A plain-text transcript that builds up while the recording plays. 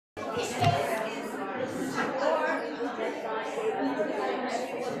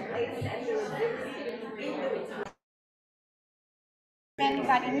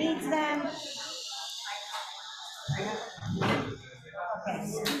Anybody needs them.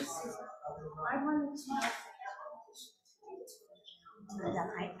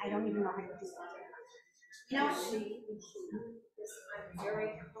 I don't even know how to do that. You know,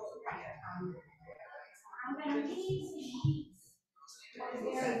 I'm going to need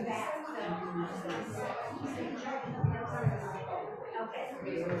very bad. Okay.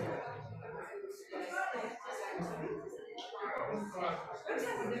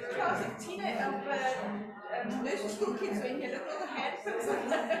 Tina of those school kids when you look at the hands.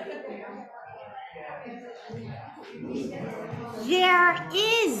 There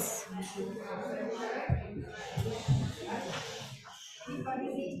is.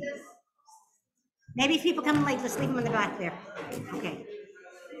 Maybe if people come late, let's leave them in the back there. Okay.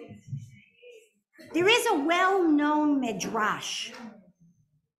 There is a well-known midrash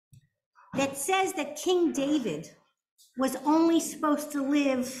that says that King David was only supposed to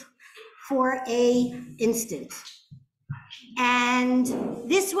live for an instant. And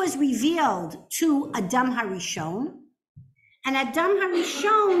this was revealed to Adam HaRishon. And Adam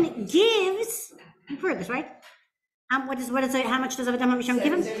HaRishon gives, you've heard this, right? What is it? How much does Adam HaRishon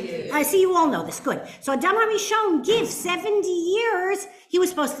give him? I see you all know this, good. So Adam HaRishon gives 70 years. He was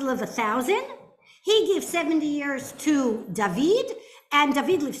supposed to live 1,000. He gives 70 years to David, and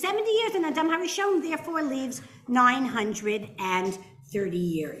David lives 70 years, and Adam HaRishon therefore lives 930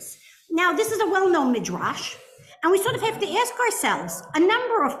 years. Now, this is a well-known midrash, and we sort of have to ask ourselves a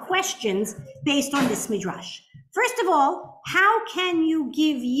number of questions based on this midrash. First of all, how can you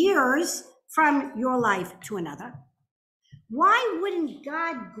give years from your life to another? Why wouldn't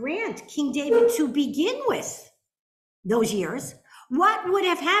God grant King David to begin with those years? What would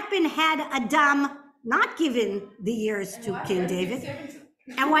have happened had Adam not given the years to King David?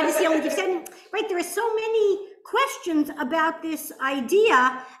 And why does he only give 7? Right, there are so many questions about this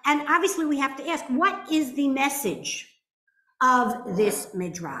idea, and obviously we have to ask, what is the message of this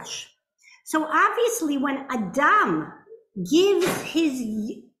midrash? So obviously when Adam gives his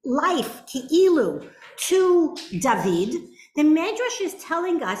life, Tehillim, to David, the midrash is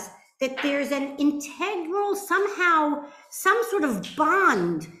telling us that there's an integral, somehow, some sort of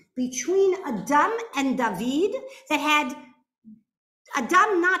bond between Adam and David that had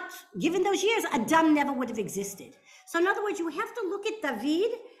Adam not given those years, Adam never would have existed. So in other words, you have to look at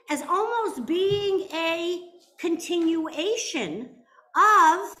David as almost being a continuation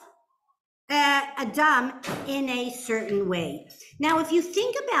of Adam in a certain way. Now, if you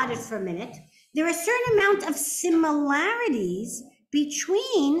think about it for a minute, there are a certain amount of similarities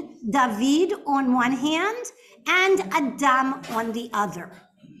between David on one hand and Adam on the other,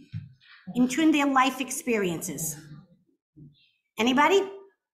 in between their life experiences. Anybody?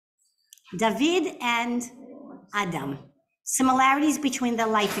 David and Adam. Similarities between their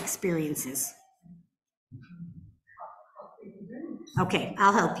life experiences. Okay,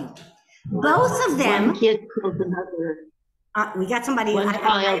 I'll help you. Both of them. One kid killed another. We got somebody. One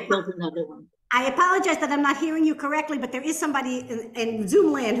child killed another one. I apologize that I'm not hearing you correctly, but there is somebody in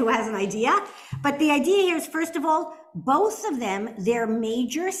Zoom land who has an idea. But the idea here is, first of all, both of them, their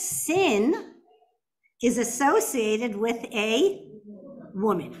major sin is associated with a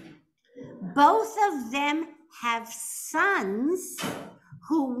woman. Both of them have sons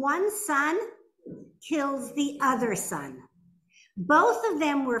who one son kills the other son. Both of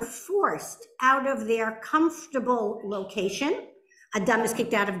them were forced out of their comfortable location. Adam is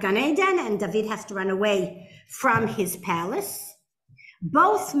kicked out of Gan Eden, and David has to run away from his palace.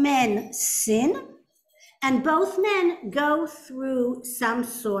 Both men sin, and both men go through some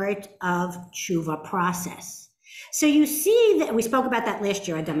sort of tshuva process. So you see that, we spoke about that last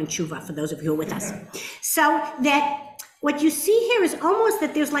year, Adam and tshuva, for those of you who are with us. So that what you see here is almost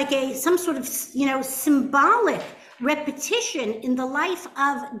that there's like some sort of, symbolic repetition in the life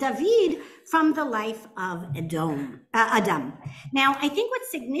of David from the life of Adam. Now, I think what's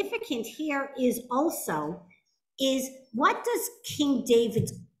significant here is what does King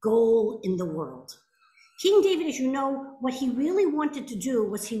David's goal in the world? King David, as you know, what he really wanted to do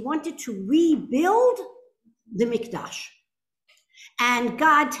was he wanted to rebuild the Mikdash. And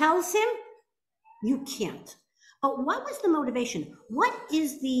God tells him, you can't. But what was the motivation? What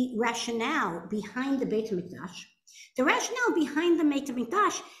is the rationale behind the Beit HaMikdash? The rationale behind the Beit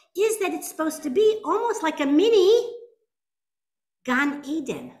HaMikdash is that it's supposed to be almost like a mini Gan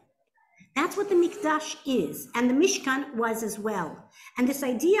Eden. That's what the Mikdash is, and the Mishkan was as well. And this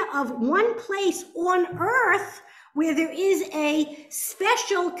idea of one place on earth where there is a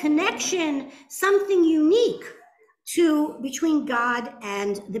special connection, something unique between God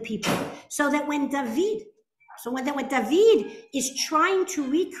and the people. So that when David is trying to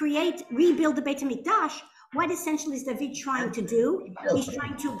rebuild the Beit HaMikdash, what essentially is David trying to do? He's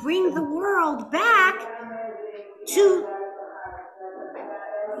trying to bring the world back to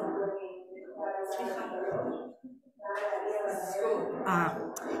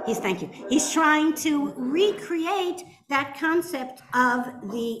He's trying to recreate that concept of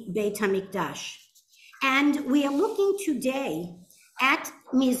the Beit HaMikdash. And we are looking today at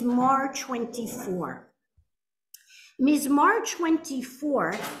Mizmor 24. Mizmor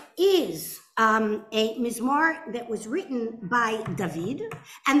 24 is a Mizmor that was written by David,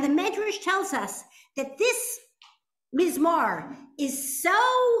 and the Medrash tells us that this Mizmor is so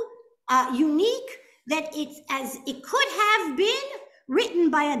unique that it could have been written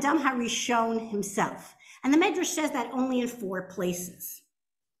by Adam HaRishon himself. And the Medrash says that only in 4 places.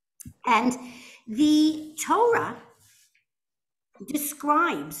 And the Torah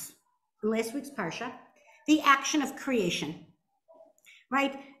describes, in last week's Parsha, the action of creation,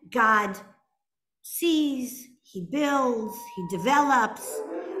 right? God sees, he builds, he develops,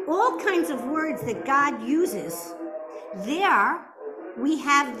 all kinds of words that God uses. There, we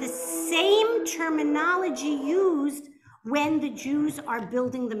have the same terminology used when the Jews are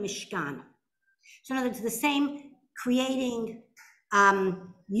building the Mishkan. So in other words, the same creating,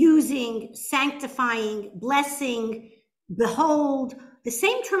 using, sanctifying, blessing, behold, the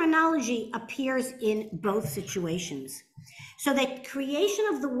same terminology appears in both situations. So that creation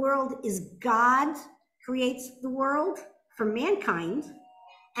of the world is God creates the world for mankind,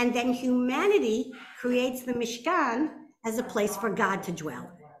 and then humanity creates the Mishkan as a place for God to dwell.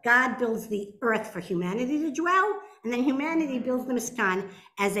 God builds the earth for humanity to dwell, and then humanity builds the Mishkan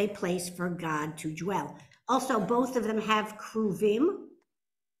as a place for God to dwell. Also, both of them have kruvim,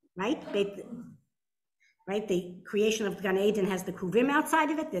 right? Right, the creation of Gan Eden has the kruvim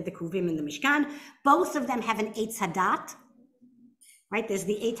outside of it. They're the kruvim in the Mishkan. Both of them have an Eitz Hadat, right? There's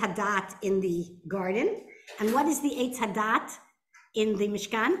the Eitz Hadat in the garden. And what is the Eitz Hadat in the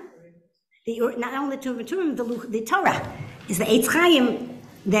Mishkan? Not only the Torah is the Eitz Chaim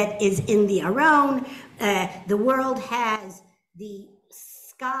that is in the Aron. The world has the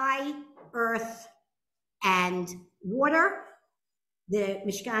sky, earth, and water. The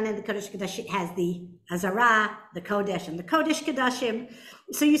Mishkan and the Kodesh Kodashim has the Azara, the Kodesh, and the Kodesh Kodashim.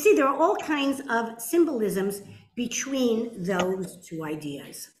 So you see there are all kinds of symbolisms between those two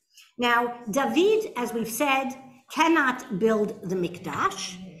ideas. Now, David, as we've said, cannot build the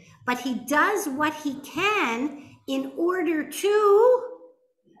Mikdash, but he does what he can in order to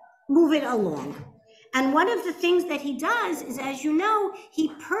move it along. And one of the things that he does is, as you know,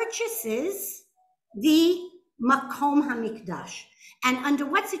 he purchases the Makom HaMikdash. And under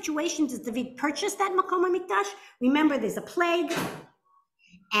what situation does David purchase that Makom HaMikdash? Remember, there's a plague,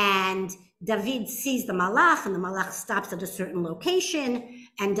 and David sees the Malach, and the Malach stops at a certain location,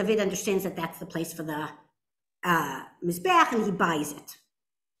 and David understands that that's the place for the Mizbeach, and he buys it.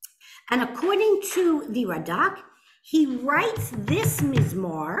 And according to the Radak, he writes this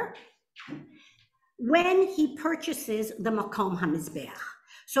Mizmor when he purchases the Makom HaMizbeach.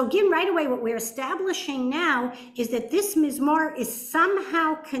 So again, right away, what we're establishing now is that this Mizmor is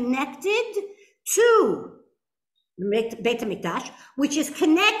somehow connected to the Beit HaMikdash, which is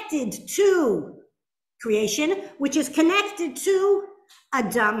connected to creation, which is connected to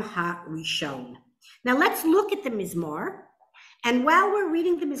Adam HaRishon. Now let's look at the Mizmor. And while we're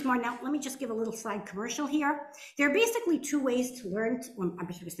reading the Mizmor, now let me just give a little side commercial here. There are basically 2 ways to learn,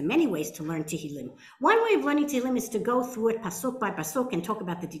 many ways to learn Tehillim. One way of learning Tehillim is to go through it pasuk by pasuk and talk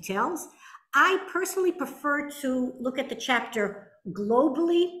about the details. I personally prefer to look at the chapter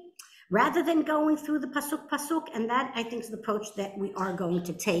globally rather than going through the pasuk, and that I think is the approach that we are going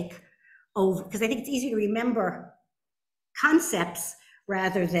to take over, because I think it's easy to remember concepts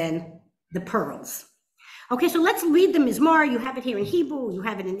rather than the pearls. Okay, so let's read the Mizmor. You have it here in Hebrew, you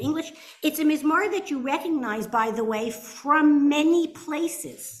have it in English. It's a Mizmor that you recognize, by the way, from many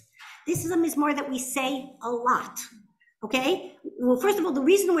places. This is a Mizmor that we say a lot, okay? Well, first of all, the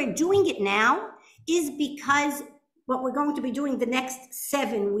reason we're doing it now is because what we're going to be doing the next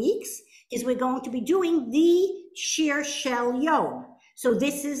 7 weeks is we're going to be doing the Shir Shel Yom. So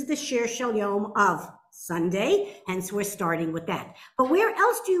this is the Shir Shel Yom of Sunday, hence we're starting with that. But where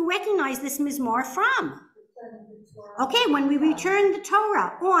else do you recognize this Mizmor from? Okay, when we return the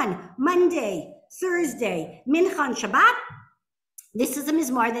Torah on Monday, Thursday, Mincha, and Shabbat, this is a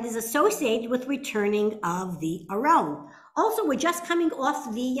Mizmor that is associated with returning of the Aron. Also, we're just coming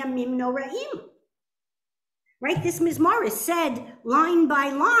off the Yamim Noraim, right? This mizmor is said line by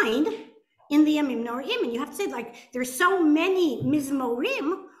line in the Yamim Noraim, and you have to say, like, there's so many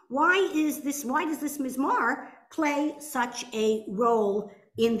mizmorim. Why does this mizmor play such a role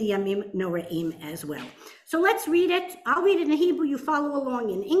in the Yamim Noraim as well? So let's read it. I'll read it in Hebrew. You follow along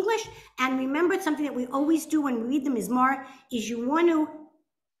in English. And remember, something that we always do when we read the mizmor is you want to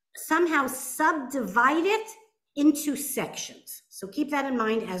somehow subdivide it into sections. So keep that in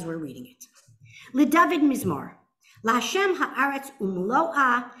mind as we're reading it. LeDavid mizmor. LaHashem ha'aretz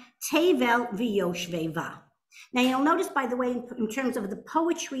umlo'a tevel v'yoshveva. Now you'll notice, by the way, in terms of the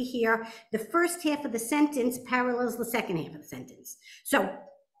poetry here, the first half of the sentence parallels the second half of the sentence. So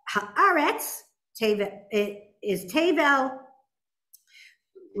ha'aretz is tevel,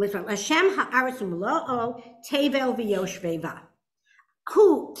 Hashem ha'aretz umlo'o tevel v'yoshveva.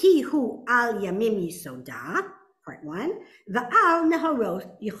 Hu ki hu al yamim yisoda, part 1, va'al neharot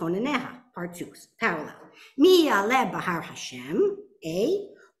yichonaneha, part 2, parallel. Mi yaleh bahar Hashem, A,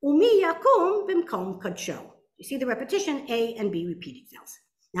 umi yakum bimkom kadsho. You see the repetition, A and B repeat themselves.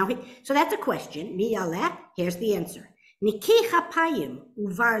 Now, so that's a question. Mi yaleh, here's the answer. Niki chapayim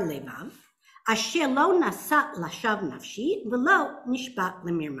uvar levav, asher lo nasa lashav nafshi, v'lo nishba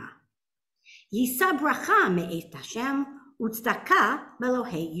lemirma. Yisa bracha me'et Hashem, utzedaka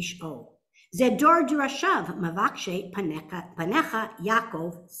melohei yish'o. Zedor durashav mavakshe panecha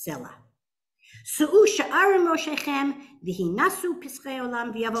Yaakov Sela. Su'u sha'arim roshechem v'hinasu pischei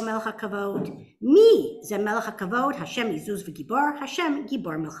olam v'yavo melech hakavod. Mi ze melech hakavod, Hashem izuz v'gibor, Hashem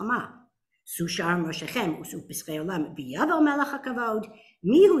gibor melchama. Su'u sha'arim roshechem u'su'u pischei olam v'yavo melech hakavod.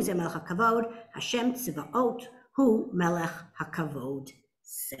 Mi hu ze melech hakavod, Hashem tzvaot hu melech hakavod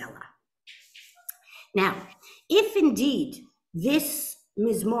Sela. Now, if indeed this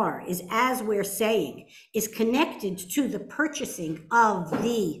mizmor is, as we're saying, is connected to the purchasing of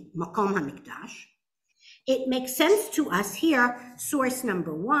the Makom HaMikdash, it makes sense to us here, source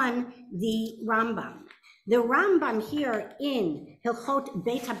number 1, the Rambam. The Rambam here in Hilchot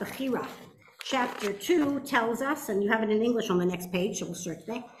Beit HaBechira, chapter 2, tells us, and you have it in English on the next page, so we'll search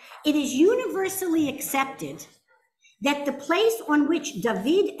there, it is universally accepted that the place on which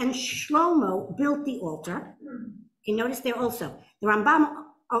David and Shlomo built the altar, you notice there also, the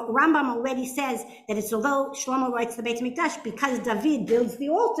Rambam already says that it's although Shlomo writes the Beit HaMikdash, because David builds the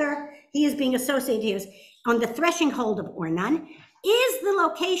altar, he is being associated here on the threshing hold of Ornan, is the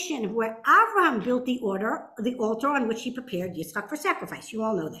location where Abraham built the altar on which he prepared Yitzchak for sacrifice. You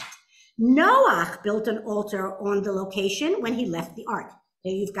all know that. Noach built an altar on the location when he left the ark.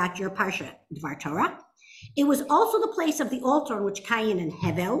 There you've got your Parsha, Dvar Torah. It was also the place of the altar on which Cain and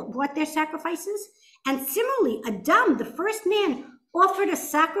Hevel brought their sacrifices. And similarly, Adam, the first man, offered a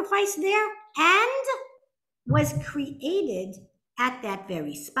sacrifice there and was created at that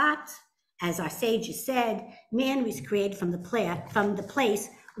very spot. As our sages said, man was created from the place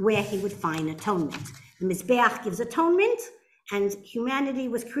where he would find atonement. The Mizbeach gives atonement, and humanity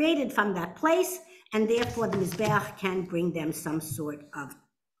was created from that place, and therefore the Mizbeach can bring them some sort of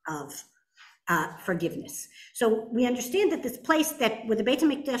forgiveness. So we understand that this place where the Beit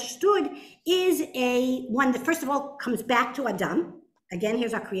HaMikdash stood is one that first of all comes back to Adam. Again,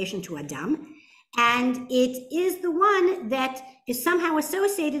 here's our creation to Adam. And it is the one that is somehow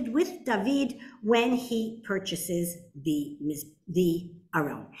associated with David when he purchases the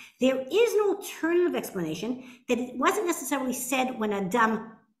Aron. There is an alternative explanation that it wasn't necessarily said when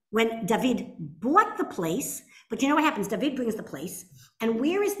David bought the place, but you know what happens? David brings the place. And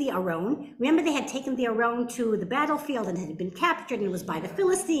where is the Aron? Remember, they had taken the Aron to the battlefield and it had been captured and it was by the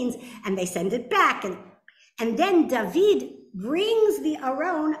Philistines, and they send it back. And then David brings the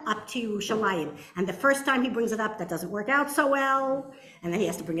Aron up to Yerushalayim. And the first time he brings it up, that doesn't work out so well. And then he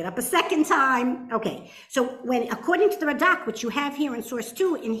has to bring it up a second time. Okay, so according to the Radak, which you have here in source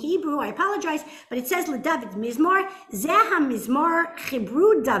 2 in Hebrew, I apologize, but it says LeDavid Mizmor, Zeh HaMizmor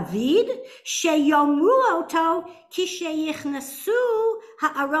Chibru David, Sheyomru Oto, Ki Sheyichnasu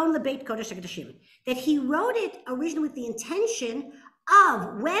HaAron LeBeit Kodesh HaKodashim. That he wrote it originally with the intention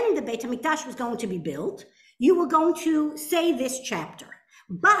of when the Beit HaMikdash was going to be built, you were going to say this chapter.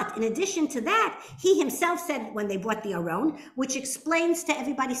 But in addition to that, he himself said when they brought the Aron, which explains to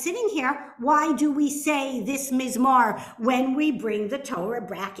everybody sitting here, why do we say this Mizmor when we bring the Torah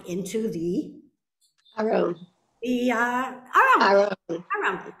back into the Aron. Aron.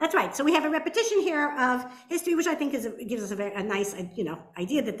 That's right. So we have a repetition here of history, which I think gives us a nice,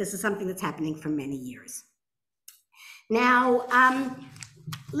 idea that this is something that's happening for many years. Now,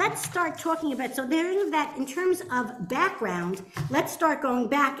 let's start talking about, so there's that in terms of background, let's start going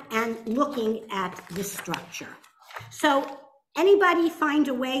back and looking at the structure. So Anybody find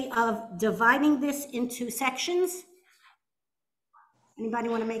a way of dividing this into sections? Anybody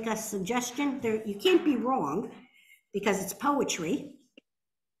want to make a suggestion? There, you can't be wrong because it's poetry.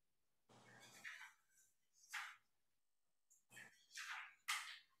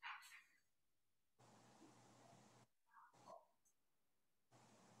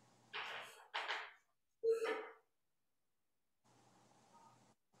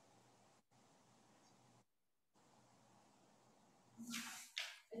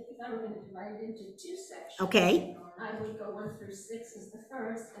 If I were going to divide it into two sections. Okay. I would go 1 through 6 as the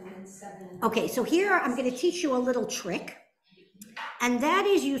first, and then 7 and Okay, so here I'm going to teach you a little trick. And that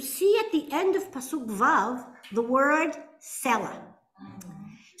is, you see at the end of Pasuk Vav, the word Sela.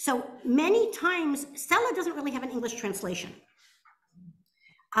 So many times, Sela doesn't really have an English translation.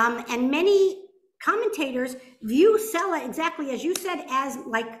 And many commentators view Sela exactly as you said, as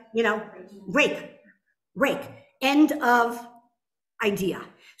like, you know, break, end of idea.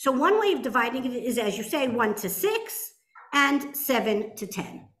 So one way of dividing it is, as you say, 1 to 6 and 7 to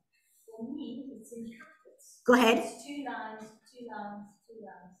 10. For me, it's in couplets. Go ahead. It's 2 lines, 2 lines, 2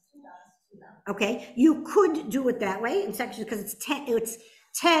 lines, 2 lines, 2 lines. Okay, you could do it that way in sections because it's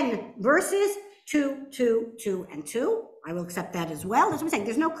 10 verses, 2, 2, 2, and 2. I will accept that as well. That's what I'm saying.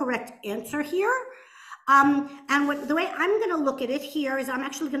 There's no correct answer here. And the way I'm going to look at it here is I'm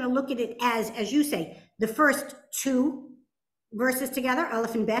actually going to look at it as you say, the first 2 verses together,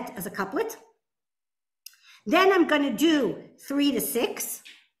 Aleph and Bet, as a couplet. Then I'm going to do 3 to 6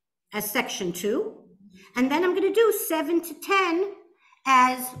 as section 2. And then I'm going to do 7 to 10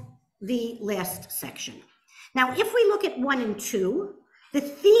 as the last section. Now, if we look at 1 and 2, the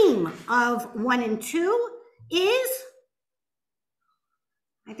theme of 1 and 2 is,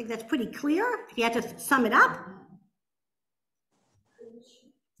 I think that's pretty clear. If you had to sum it up,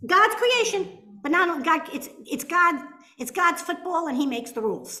 God's creation. But not only God, it's God. It's God's football, and He makes the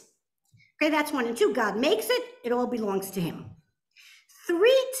rules. Okay, that's 1 and 2. God makes it; it all belongs to Him.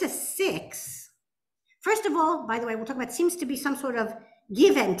 3 to 6. First of all, by the way, we'll talk about. Seems to be some sort of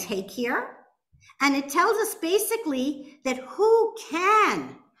give and take here, and it tells us basically that who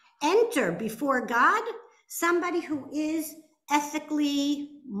can enter before God? Somebody who is ethically,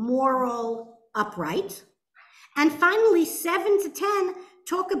 moral, upright. And finally, 7 to 10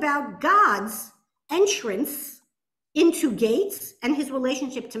 talk about God's entrance into gates and His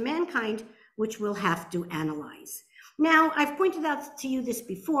relationship to mankind, which we'll have to analyze. Now, I've pointed out to you this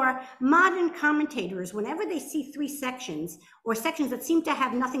before. Modern commentators, whenever they see 3 sections or sections that seem to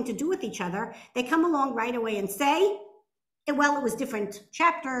have nothing to do with each other, they come along right away and say, well, it was different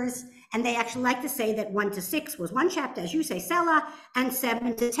chapters, and they actually like to say that 1 to 6 was one chapter, as you say, Sela, and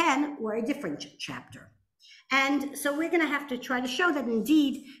 7 to 10 were a different chapter. And so we're going to have to try to show that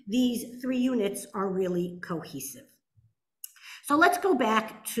indeed these 3 units are really cohesive. So let's go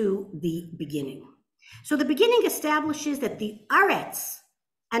back to the beginning. So the beginning establishes that the Aretz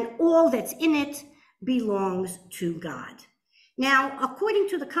and all that's in it belongs to God. Now, according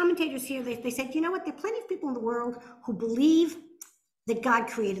to the commentators here, they said, you know what, there are plenty of people in the world who believe that God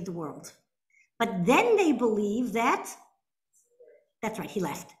created the world. But then they believe that, that's right, He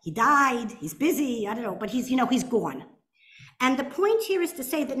left. He died, He's busy, I don't know, but He's gone. And the point here is to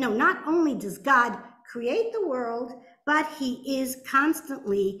say that no, not only does God create the world, but He is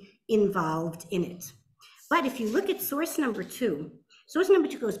constantly involved in it. But if you look at source number 2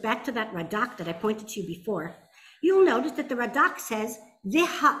 goes back to that Radak that I pointed to you before. You'll notice that the Radak says, the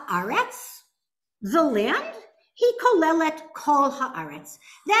haaretz, the land, he kolelet kol haaretz.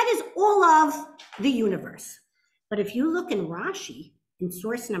 That is all of the universe. But if you look in Rashi, in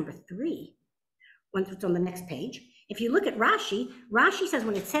source number 3, once it's on the next page, if you look at Rashi, Rashi says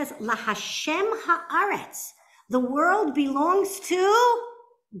when it says, la Hashem haaretz, the world belongs to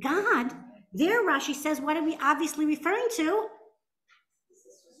God. There Rashi says, what are we obviously referring to?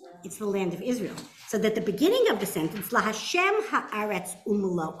 It's the land of Israel. So that the beginning of the sentence, La Hashem haaretz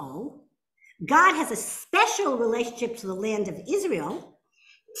umlo'o, God has a special relationship to the land of Israel,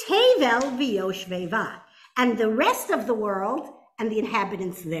 Tevel v'yoshveva, and the rest of the world and the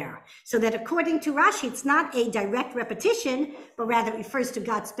inhabitants there. So that according to Rashi, it's not a direct repetition, but rather it refers to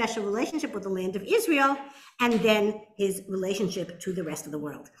God's special relationship with the land of Israel, and then His relationship to the rest of the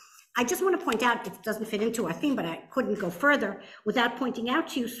world. I just want to point out, it doesn't fit into our theme, but I couldn't go further without pointing out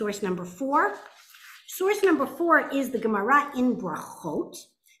to you source number 4. Source number 4 is the Gemara in Brachot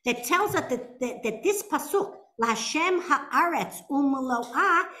that tells us that this pasuk, L'Hashem haaretz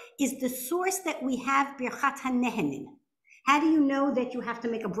u'mlo'ah, is the source that we have birchat hanehenin. How do you know that you have to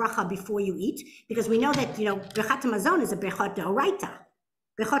make a bracha before you eat? Because we know that, birchat hamazon is a birchat d'oraita.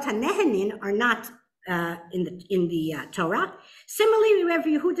 Birchat hanehenin are not in the Torah. Similarly, Rev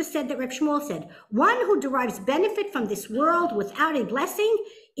Yehuda said that Rev Shmuel said, one who derives benefit from this world without a blessing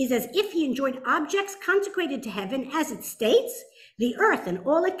is as if he enjoyed objects consecrated to heaven, as it states, the earth and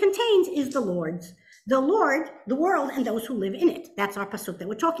all it contains is the Lord's. The Lord, the world, and those who live in it. That's our pasuk that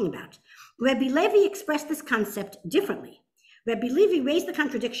we're talking about. Rabbi Levi expressed this concept differently. Rabbi Levi raised the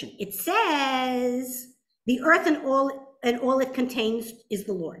contradiction. It says the earth and all it contains is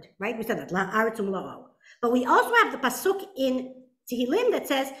the Lord, right? We said that, la'aretz u'mla'o. But we also have the pasuk in Tehillim that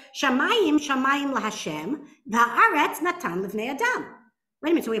says, Shamayim, Shamayim laHashem, va'aretz natan livnei Adam.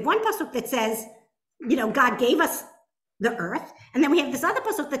 Wait a minute, so we have one pasuk that says, God gave us the earth, and then we have this other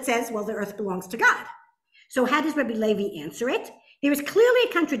pasuk that says, well, the earth belongs to God. So how does Rabbi Levi answer it? There is clearly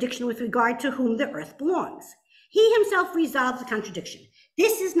a contradiction with regard to whom the earth belongs. He himself resolves the contradiction.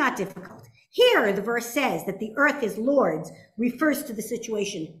 This is not difficult. Here, the verse says that the earth is Lord's, refers to the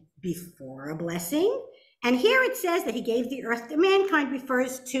situation before a blessing. And here it says that he gave the earth to mankind,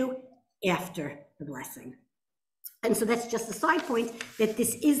 refers to after the blessing. And so that's just a side point that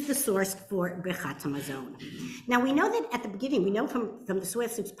this is the source for Birchat HaMazon. Now we know that at the beginning, we know from the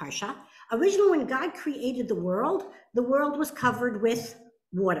Suez Parsha, originally when God created the world was covered with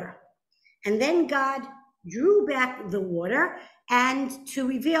water. And then God drew back the water and to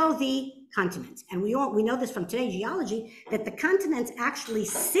reveal the continents. And we know this from today's geology, that the continents actually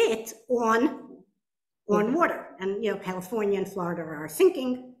sit on water. And California and Florida are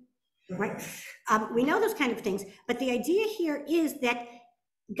sinking, right? We know those kind of things, but the idea here is that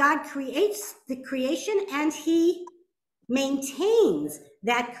God creates the creation and he maintains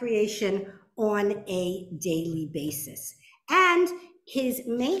that creation on a daily basis. And his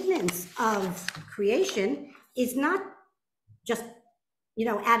maintenance of creation is not just,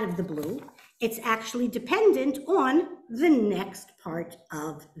 out of the blue. It's actually dependent on the next part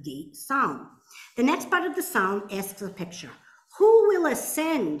of the psalm. The next part of the psalm asks a picture. Who will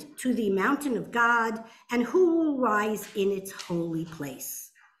ascend to the mountain of God, and who will rise in its holy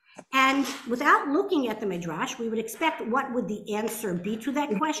place? And without looking at the Midrash, we would expect what would the answer be to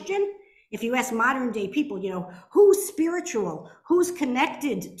that question? If you ask modern day people, who's spiritual, who's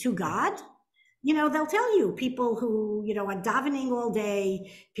connected to God? They'll tell you people who, are davening all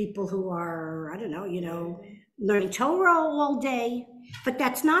day, people who are, learning Torah all day. But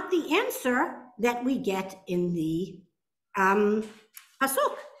that's not the answer that we get in the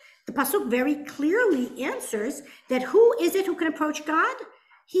pasuk. The pasuk very clearly answers that who is it who can approach God?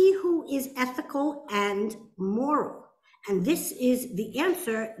 He who is ethical and moral. And this is the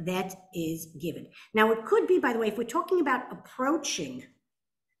answer that is given. Now, it could be, by the way, if we're talking about approaching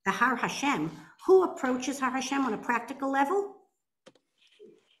the Har Hashem, who approaches Har Hashem on a practical level?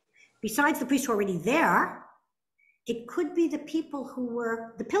 Besides the priests who are already there, it could be the people who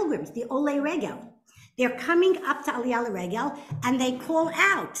were the pilgrims, the Olei Regel. They're coming up to Aliyah Regel and they call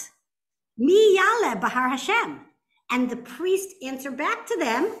out, Mi Yale Bahar Hashem. And the priest answer back to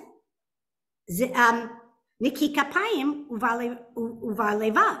them, Niki Kapayim Uvar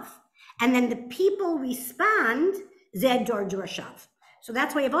Levav. And then the people respond, Zed Dor Dorashav. So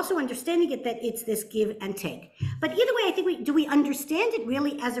that's why of also understanding it that it's this give and take. But either way, I think do we understand it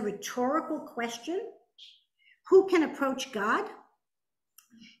really as a rhetorical question? Who can approach God?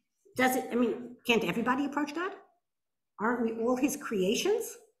 Can't everybody approach God? Aren't we all his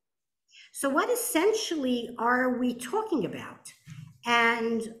creations? So what essentially are we talking about?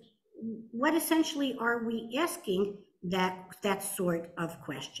 And what essentially are we asking that sort of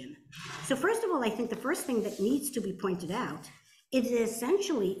question? So first of all, I think the first thing that needs to be pointed out is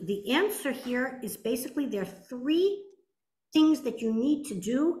essentially the answer here is basically there are three things that you need to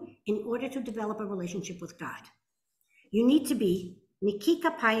do in order to develop a relationship with God. You need to be Niki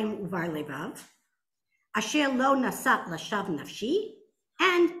Kapayim Uvar Levav, Asher Lo Nasat Lashav Nafshi,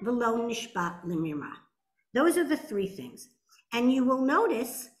 and Velo Nishba Limirma. Those are the three things. And you will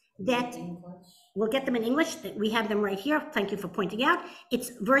notice that we'll get them in English, that we have them right here. Thank you for pointing out.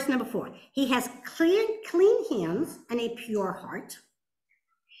 It's verse number 4. He has clean hands and a pure heart.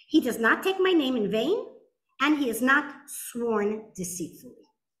 He does not take my name in vain, and he is not sworn deceitfully.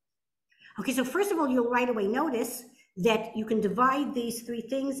 Okay, so first of all, you'll right away notice that you can divide these three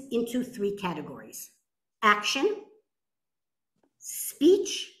things into three categories: action,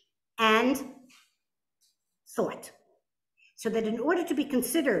 speech, and thought. So that in order to be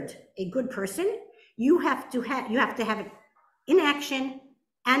considered a good person, you have to have it in action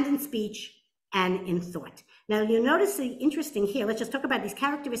and in speech and in thought. Now you'll notice the interesting here, let's just talk about these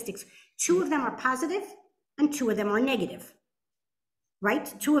characteristics. 2 of them are positive and 2 of them are negative,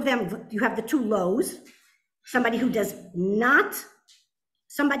 right? 2 of them, you have the 2 lows, somebody who does not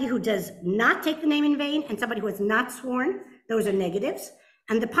somebody who does not take the name in vain, and somebody who has not sworn. Those are negatives.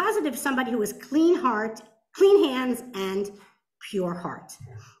 And the positive, somebody who has clean heart, clean hands, and pure heart.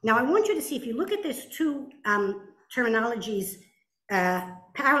 Now, I want you to see, if you look at these two terminologies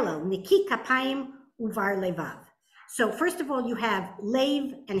parallel, Niki Kapayim Uvar Levav. So first of all, you have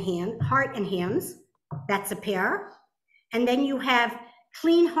lev and hand, heart and hands. That's a pair. And then you have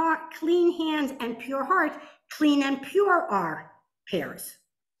clean heart, clean hands, and pure heart. Clean and pure are pairs.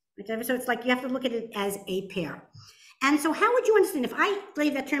 So it's like you have to look at it as a pair. And so how would you understand, if I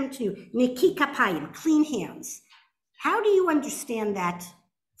gave that term to you, Niki Kapayim, clean hands, how do you understand that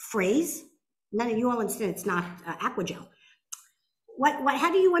phrase? None of you all understand it's not aquagel.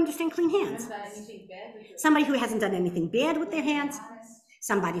 How do you understand clean hands? Somebody who hasn't done anything bad with their hands,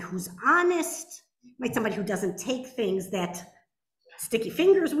 somebody who's honest, right? Somebody who doesn't take things that, sticky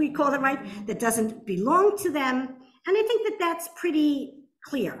fingers we call them, right? That doesn't belong to them. And I think that that's pretty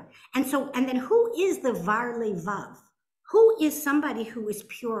clear. And then who is the Var Levav? Who is somebody who is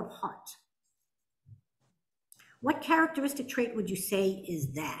pure of heart? What characteristic trait would you say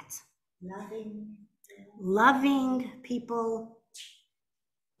is that? Loving people.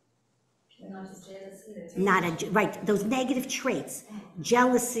 Right, those negative traits,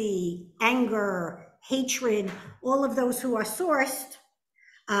 jealousy, anger, hatred, all of those who are sourced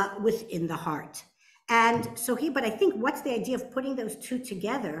within the heart. And so but I think what's the idea of putting those two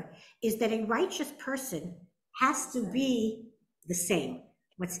together is that a righteous person has to be the same.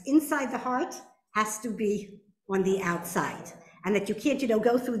 What's inside the heart has to be on the outside. And that you can't,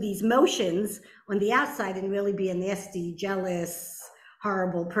 go through these motions on the outside and really be a nasty, jealous,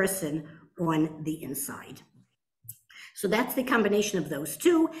 horrible person on the inside. So that's the combination of those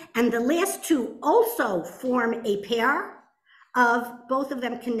two. And the last two also form a pair of both of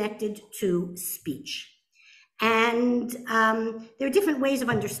them connected to speech. And there are different ways of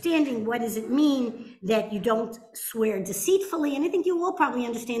understanding what does it mean that you don't swear deceitfully. And I think you all probably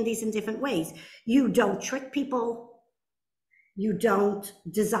understand these in different ways. You don't trick people. You don't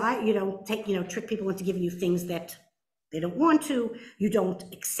trick people into giving you things that they don't want to. You don't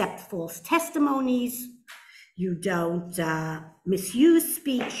accept false testimonies. You don't misuse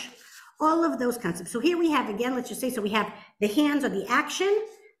speech. All of those concepts. So here we have, again, let's just say, so we have the hands are the action.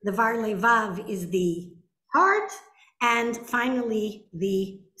 The Var Levav is the heart. And finally,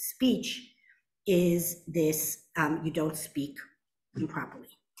 the speech is this, you don't speak improperly.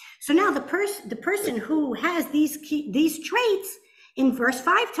 So now the person who has these traits in verse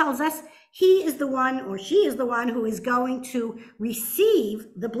 5 tells us he is the one, or she is the one, who is going to receive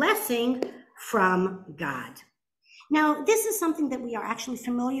the blessing from God. Now, this is something that we are actually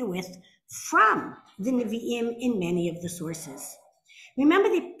familiar with from the Nevi'im in many of the sources. Remember,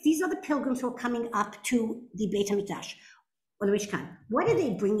 these are the pilgrims who are coming up to the Beit HaMikdash, or the Mishkan. What are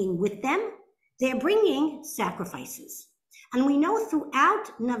they bringing with them? They're bringing sacrifices. And we know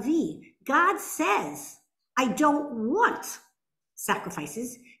throughout Navi, God says, I don't want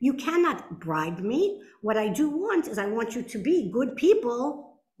sacrifices. You cannot bribe me. What I do want is I want you to be good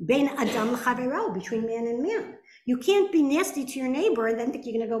people, ben adam l'chavero, between man and man. You can't be nasty to your neighbor and then think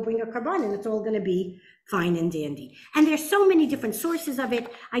you're going to go bring a korban and it's all going to be fine and dandy. And there's so many different sources of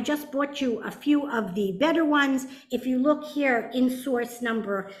it. I just brought you a few of the better ones. If you look here in source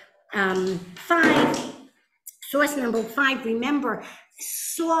number 5, remember,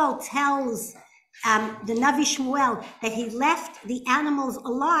 Saul tells the Navi Shmuel that he left the animals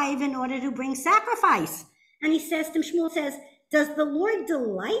alive in order to bring sacrifice. And he says to Shmuel, says, does the Lord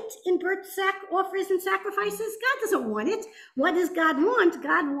delight in burnt offers and sacrifices? God doesn't want it. What does God want?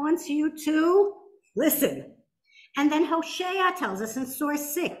 God wants you to listen. And then Hosea tells us in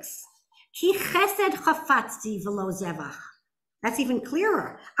source 6, Ki chesed chafatzti v'lo zevach. That's even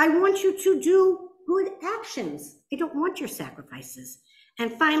clearer. I want you to do good actions. I don't want your sacrifices.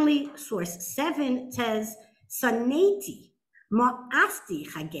 And finally, source 7 says, Saneti ma'asti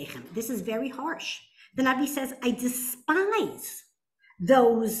chagechem. This is very harsh. The Navi says, I despise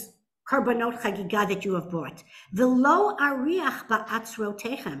those karbanot chagiga that you have brought. V'lo ariach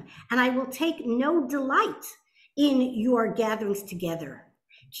ba'atzrotechem. And I will take no delight in your gatherings together.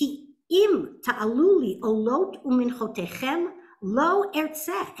 Ki im ta'aluli olot uminchotechem lo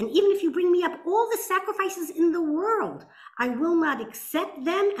erzeh. And even if you bring me up all the sacrifices in the world, I will not accept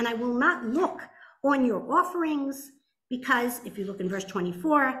them and I will not look on your offerings, because if you look in verse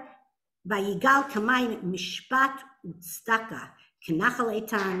 24, Vayigal kamayim mishpat utstaka kenachal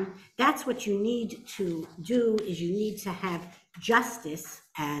etan. That's what you need to do, is you need to have justice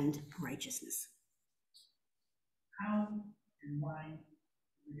and righteousness. How and why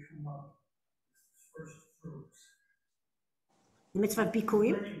do we come up with first fruits? The mitzvah of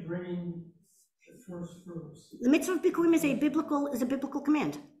Bikurim. Bringing the first fruits. The mitzvah of Bikurim is a biblical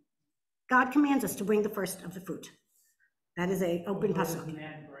command. God commands us to bring the first of the fruit. That is a open pasuk.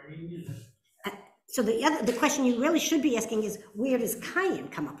 So the question you really should be asking is, where does Cain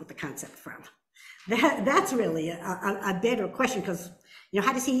come up with the concept from? That's really a better question, because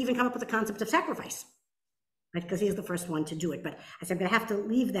how does he even come up with the concept of sacrifice? Right, because he is the first one to do it. But I said I'm going to have to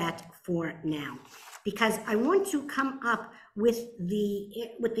leave that for now, because I want to come up with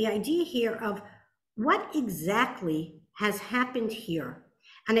the idea here of what exactly has happened here.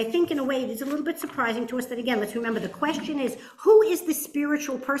 And I think in a way it is a little bit surprising to us that, again, let's remember the question is, who is the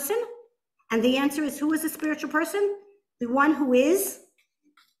spiritual person? And the answer is, who is the spiritual person? The one who is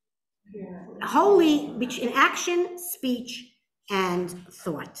holy in action, speech, and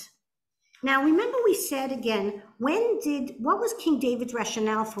thought. Now, remember we said again, what was King David's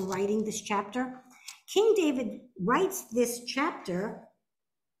rationale for writing this chapter? King David writes this chapter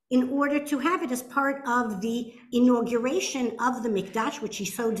in order to have it as part of the inauguration of the Mikdash, which he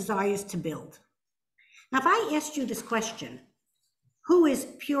so desires to build. Now, if I asked you this question, who is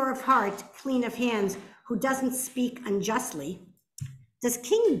pure of heart, clean of hands, who doesn't speak unjustly, does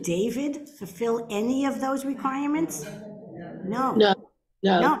King David fulfill any of those requirements? No. No.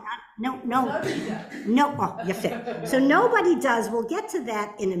 Oh, yafeh. So nobody does. We'll get to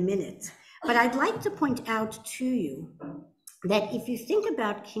that in a minute. But I'd like to point out to you that if you think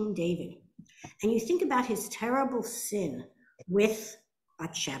about King David and you think about his terrible sin with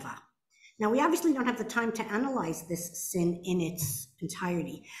Bathsheba. Now, we obviously don't have the time to analyze this sin in its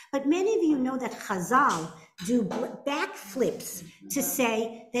entirety, but many of you know that Chazal do backflips to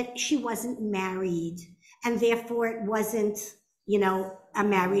say that she wasn't married and therefore it wasn't, a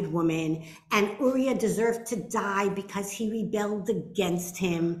married woman, and Uriah deserved to die because he rebelled against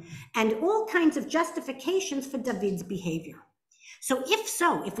him, and all kinds of justifications for David's behavior. So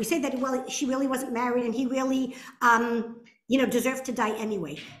if we say that, well, she really wasn't married and he really, deserved to die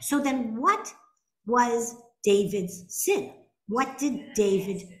anyway. So then what was David's sin? What did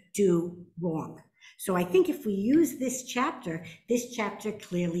David do wrong? So I think if we use this chapter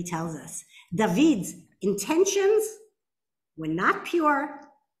clearly tells us David's intentions were not pure,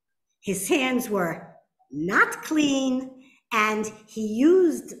 his hands were not clean, and he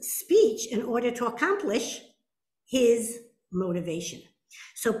used speech in order to accomplish his motivation.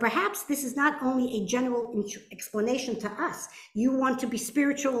 So perhaps this is not only a general explanation to us. You want to be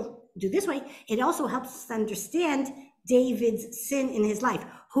spiritual, do this way. It also helps us understand David's sin in his life.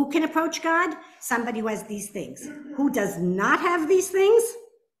 Who can approach God? Somebody who has these things. Who does not have these things?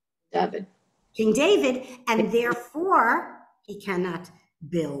 David. King David, and therefore he cannot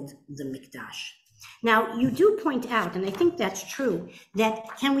build the Mikdash. Now, you do point out, and I think that's true,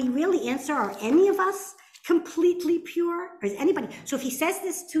 that can we really answer, are any of us completely pure? Or is anybody? So if he says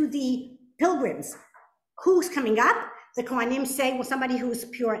this to the pilgrims, who's coming up? The Kohanim say, well, somebody who's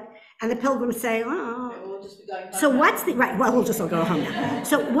pure, and the pilgrims say, oh. We'll just be going So what's the, right, well, we'll just all go home now.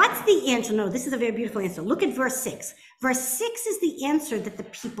 So what's the answer? No, this is a very beautiful answer. Look at verse 6. Verse 6 is the answer that the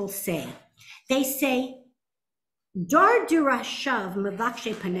people say. They say, Dar durashav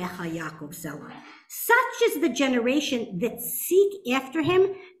mevakshe panecha Yaakov Zela. Such is the generation that seek after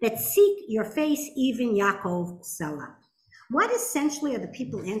him, that seek your face, even Yaakov Zela. What essentially are the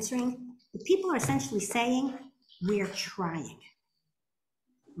people answering? The people are essentially saying, we're trying,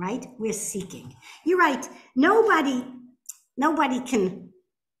 right? We're seeking. You're right. Nobody can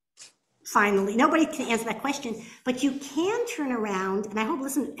answer that question, but you can turn around, and I hope,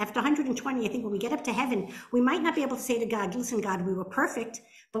 listen, after 120, I think when we get up to heaven, we might not be able to say to God, listen, God, we were perfect,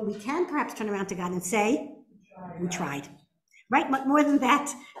 but we can perhaps turn around to God and say, we tried, right? But more than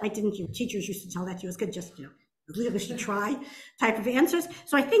that, right? Didn't you? Teachers used to tell that to you, it's good, just, we should try type of answers.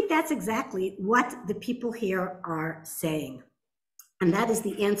 So I think that's exactly what the people here are saying. And that is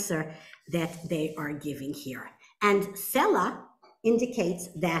the answer that they are giving here. And Selah indicates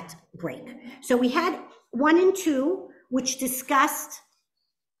that break. So we had 1 and 2, which discussed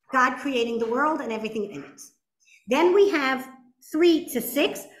God creating the world and everything in it. Then we have 3 to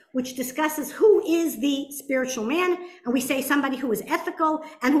 6, which discusses who is the spiritual man. And we say somebody who is ethical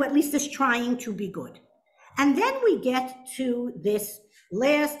and who at least is trying to be good. And then we get to this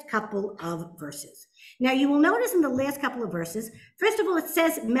last couple of verses. Now you will notice in the last couple of verses, first of all, it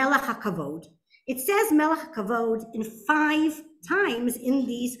says Melech HaKavod. It says Melech HaKavod in 5 times in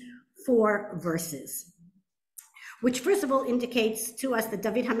these 4 verses, which first of all indicates to us that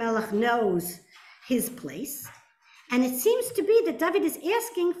David HaMelech knows his place. And it seems to be that David is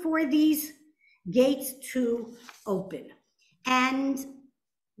asking for these gates to open. And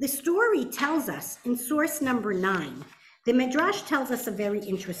the story tells us in source number 9 The Midrash tells us a very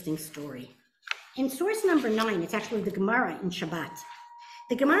interesting story. In source number 9, it's actually the Gemara in Shabbat.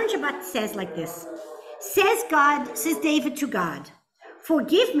 The Gemara in Shabbat says like this, says David to God,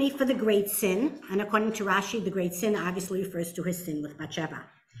 forgive me for the great sin. And according to Rashi, the great sin obviously refers to his sin with Bathsheba.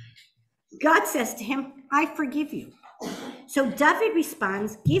 God says to him, I forgive you. So David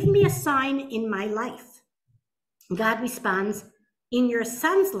responds, give me a sign in my life. God responds, in your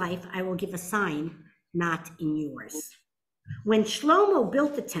son's life, I will give a sign, not in yours. When Shlomo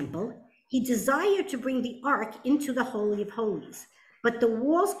built the temple, he desired to bring the ark into the Holy of Holies, but the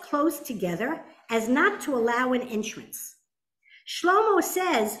walls closed together as not to allow an entrance. Shlomo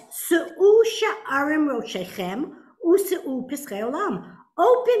says, Su'u sha'arim roshechem u'su'u pischei olam.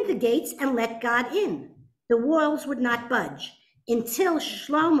 Open the gates and let God in. The walls would not budge until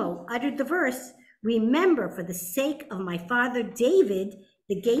Shlomo uttered the verse, remember, for the sake of my father David,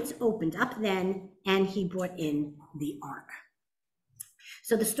 the gates opened up then, and he brought in the ark.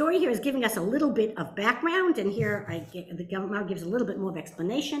 So the story here is giving us a little bit of background, and here the Gemara gives a little bit more of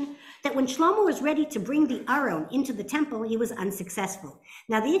explanation, that when Shlomo was ready to bring the Aron into the temple, he was unsuccessful.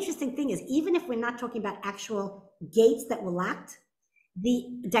 Now, the interesting thing is, even if we're not talking about actual gates that were locked,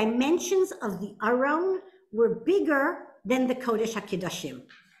 the dimensions of the Aron were bigger than the Kodesh HaKodashim.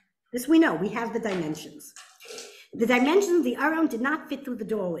 This we know, we have the dimensions. The dimensions of the Aron did not fit through the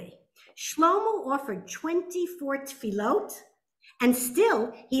doorway. Shlomo offered 24 tefillot, and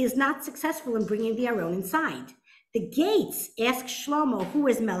still he is not successful in bringing the Aron inside. The gates ask Shlomo, who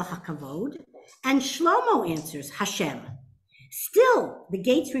is Melech HaKavod, and Shlomo answers, Hashem. Still, the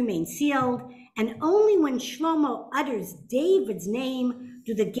gates remain sealed, and only when Shlomo utters David's name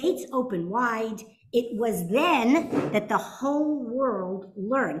do the gates open wide. It was then that the whole world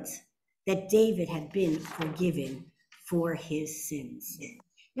learned that David had been forgiven for his sins.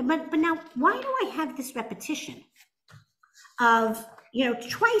 But now, why do I have this repetition of,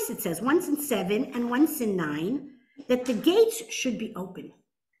 twice it says, once in 7 and once in 9, that the gates should be open.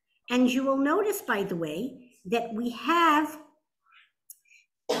 And you will notice, by the way, that we have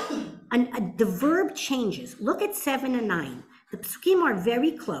the verb changes. Look at 7 and 9. The psukim are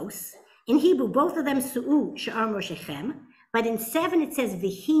very close. In Hebrew, both of them su'u she'ar roshechem, but in 7 it says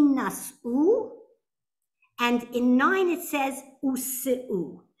v'hinas'u, and in 9 it says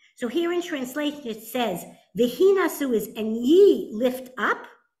u'se'u. So here in translation it says v'hinas'u is and ye lift up,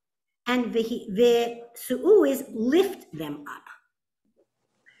 and v'su'u is lift them up.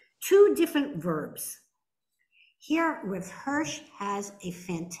 Two different verbs. Here Rav Hirsch has a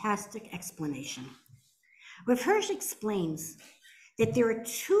fantastic explanation. Rav Hirsch explains that there are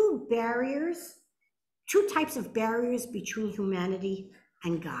two types of barriers between humanity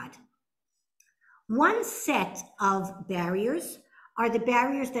and God. One set of barriers are the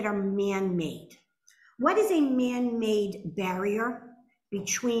barriers that are man-made. What is a man-made barrier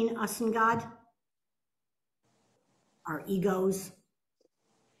between us and God? Our egos,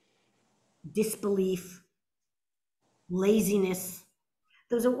 disbelief, laziness.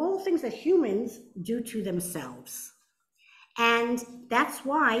 Those are all things that humans do to themselves. And that's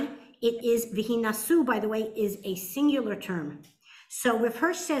why it is, v'hinasu, by the way, is a singular term. So Rav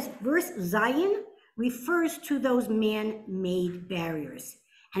Hirsch says verse Zayin refers to those man-made barriers.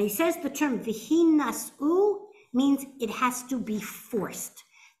 And he says the term v'hinasu means it has to be forced.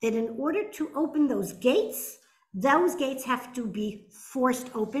 That in order to open those gates have to be forced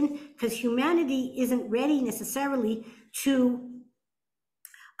open, because humanity isn't ready necessarily to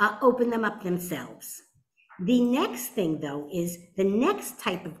open them up themselves. The next thing, though, is the next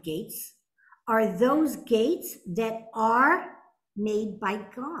type of gates are those gates that are made by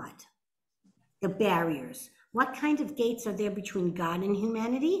God, the barriers. What kind of gates are there between God and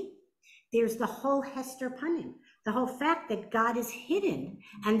humanity? There's the whole Hester Panim, the whole fact that God is hidden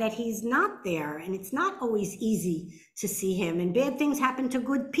and that he's not there, and it's not always easy to see him, and bad things happen to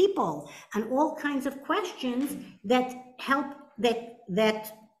good people, and all kinds of questions that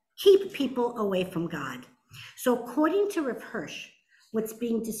keep people away from God. So according to Rav Hirsch, what's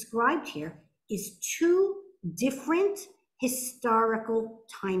being described here is two different historical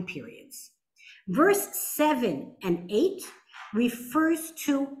time periods. Verse 7 and 8 refers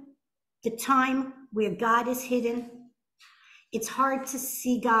to the time where God is hidden. It's hard to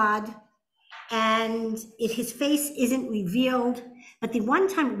see God, and his face isn't revealed. But the one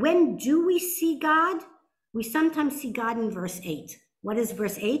time, when do we see God? We sometimes see God in verse 8. What is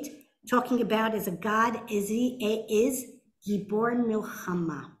verse 8? Talking about as a God is Gibor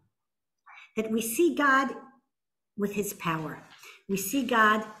Milchama. That we see God with his power. We see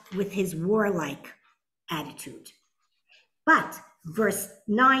God with his warlike attitude. But verse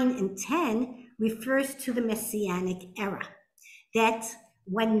 9 and 10 refers to the Messianic era. That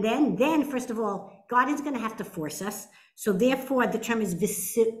when then, first of all, God is going to have to force us. So therefore, the term is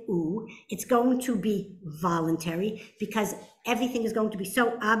v'si'u. It's going to be voluntary because everything is going to be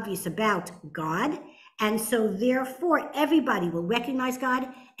so obvious about God. And so therefore, everybody will recognize God.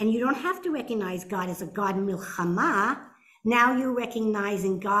 And you don't have to recognize God as a God milchama. Now you're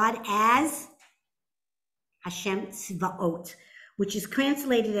recognizing God as Hashem Tzvaot, which is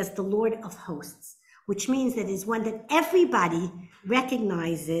translated as the Lord of hosts, which means that it is one that everybody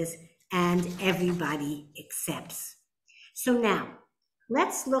recognizes and everybody accepts. So now,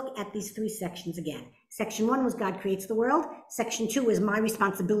 let's look at these three sections again. Section 1 was God creates the world. Section 2 is my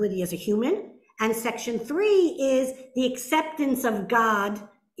responsibility as a human. And section 3 is the acceptance of God,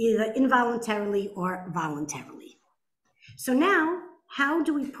 either involuntarily or voluntarily. So now, how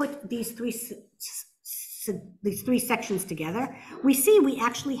do we put these three sections together? We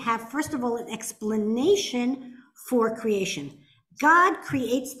actually have, first of all, an explanation for creation. God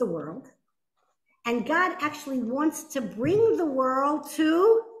creates the world, and God actually wants to bring the world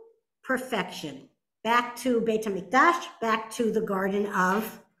to perfection, back to Beit HaMikdash, back to the Garden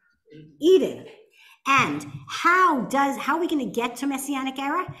of Eden. And how are we going to get to Messianic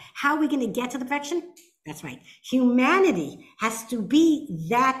era? How are we going to get to the perfection? That's right. Humanity has to be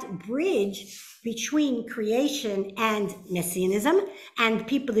that bridge between creation and Messianism, and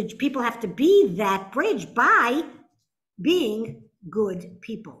people have to be that bridge by being good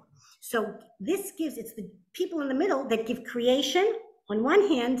people. So it's the people in the middle that give creation on one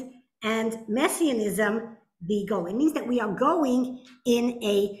hand and Messianism the goal. It means that we are going in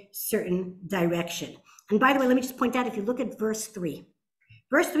a certain direction. And by the way, let me just point out, if you look at verse 3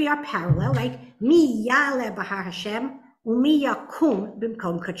 are parallel, right? Mi yale bahar Hashem, umi yakum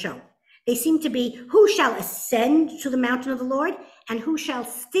bimkom kacho. They seem to be, who shall ascend to the mountain of the Lord and who shall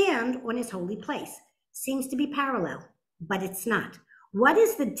stand on his holy place. Seems to be parallel, but it's not. What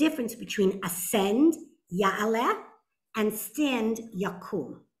is the difference between ascend, ya'aleh, and stand,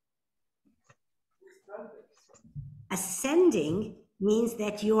 yakum? Ascending means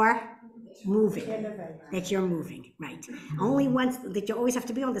that you're moving, right? Only once that you always have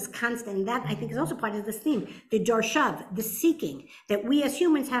to be on this constant, and that I think is also part of this theme, the darshav, the seeking, that we as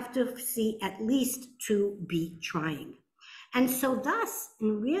humans have to see at least to be trying. And so thus,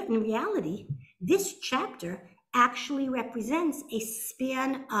 in reality, this chapter actually represents a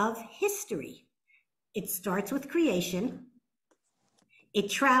span of history. It starts with creation, it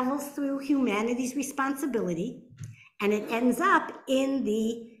travels through humanity's responsibility, and it ends up in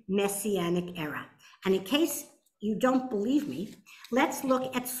the Messianic era. And in case you don't believe me, let's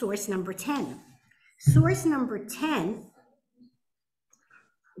look at source number 10. Source number 10,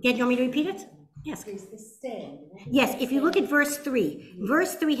 again, you want me to repeat it? Yes. Yes, if you look at verse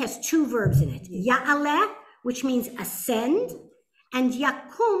 3 has two verbs in it. Ya'aleh, which means ascend, and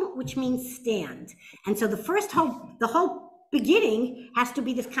yakum, which means stand. And so the whole beginning has to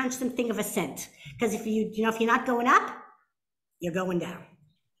be this constant thing of ascent. Because if you're not going up, you're going down.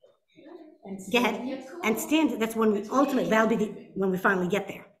 Go ahead. And stand, that's when that'll be when we finally get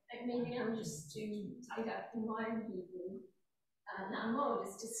there. Maybe I'm just too tied up in modern Hebrew. Na'amod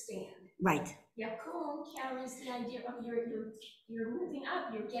is to stand. Right. Yakum carries the idea of you're moving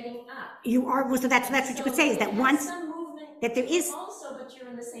up, you're getting up. You are, so that's what you could say, is that once, that there is also, but you're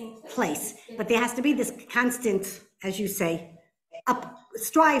in the same place, but there has to be this constant, as you say,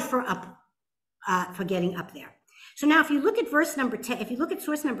 strive for getting up there. So now if you look at verse number 10, if you look at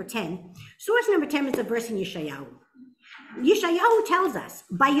source number 10 is a verse in Yeshayahu. Yeshayahu tells us,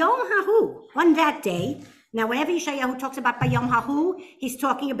 Bayom Hahu, on that day. Now whenever Yeshayahu talks about Bayom Hahu, he's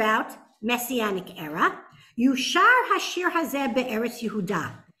talking about Messianic era. Yushar Hashir Hazeh Be'eretz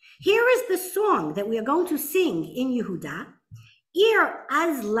Yehuda. Here is the song that we are going to sing in Yehuda. Ir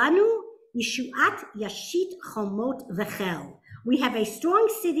az lanu Yeshuat Yashit Chomot Vechel. We have a strong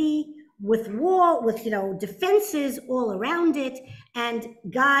city with wall, with defenses all around it, and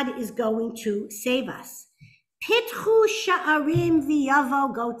God is going to save us. Pitchu sha'arim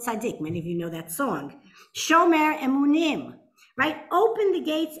v'yavo go tzaddik. Many of you know that song. Shomer emunim, right? Open the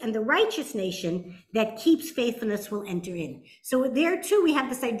gates, and the righteous nation that keeps faithfulness will enter in. So there too, we have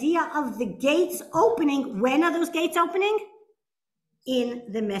this idea of the gates opening. When are those gates opening? In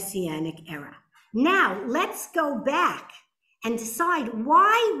the Messianic era. Now, let's go back and decide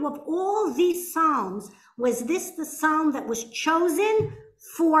why of all these psalms was this the psalm that was chosen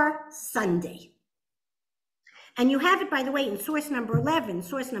for Sunday. And you have it, by the way, in source number 11,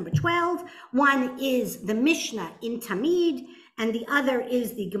 source number 12. One is the Mishnah in Tamid, and the other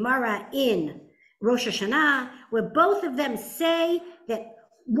is the Gemara in Rosh Hashanah, where both of them say that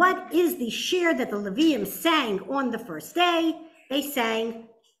what is the share that the Levium sang on the first day? They sang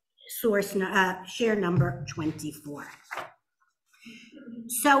share number 24.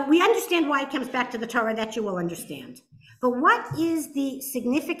 So we understand why it comes back to the Torah, that you will understand. But what is the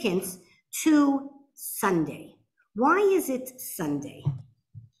significance to Sunday? Why is it Sunday?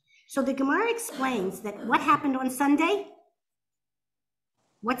 So the Gemara explains that what happened on Sunday?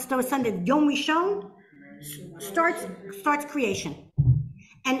 What's the Sunday? Yom Rishon starts creation.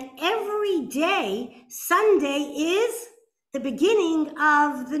 And every day, Sunday is the beginning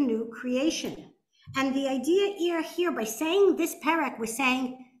of the new creation. And the idea here, by saying this parak, we're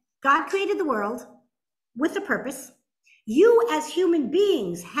saying God created the world with a purpose. You as human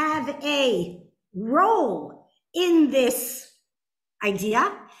beings have a role in this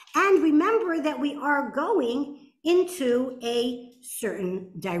idea. And remember that we are going into a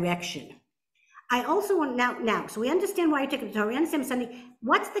certain direction. I also want now, so we understand why you take it to Torah, we understand Sunday.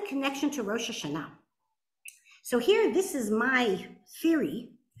 What's the connection to Rosh Hashanah? So here, this is my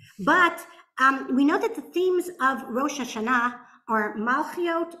theory, but we know that the themes of Rosh Hashanah are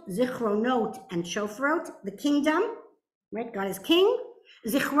Malchiot, Zichronot, and Shofarot, the kingdom, right? God is king.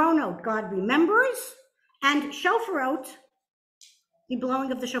 Zichronot, God remembers, and Shofarot, the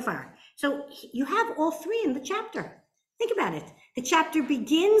blowing of the shofar. So you have all three in the chapter. Think about it. The chapter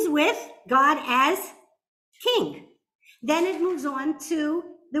begins with God as king. Then it moves on to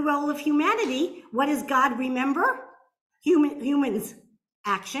the role of humanity. What does God remember? Humans'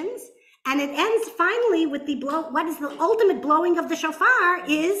 actions. And it ends finally with the what is the ultimate blowing of the shofar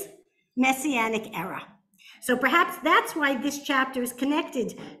is Messianic era. So perhaps that's why this chapter is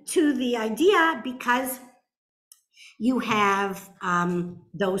connected to the idea, because you have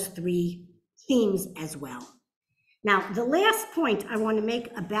those three themes as well. Now, the last point I want to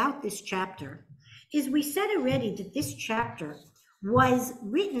make about this chapter is we said already that this chapter was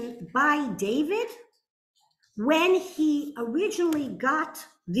written by David when he originally got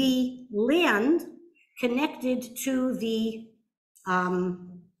the land connected to the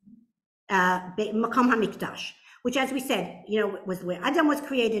Makom HaMikdash, which, as we said, was where Adam was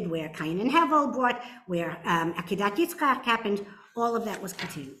created, where Cain and Hevel brought, where Akedat Yitzchak happened. All of that was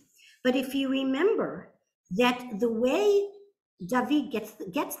continued. But if you remember that the way David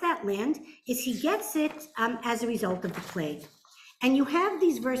gets that land is he gets it as a result of the plague. And you have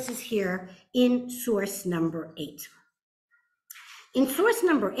these verses here in source number 8. In source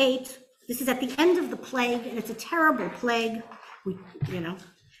number 8, this is at the end of the plague, and it's a terrible plague,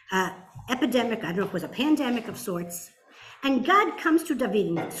 epidemic, I don't know if it was a pandemic of sorts. And God comes to David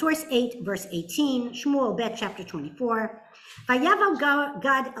in source 8, verse 18, Shmuel Bet, chapter 24. Vayaval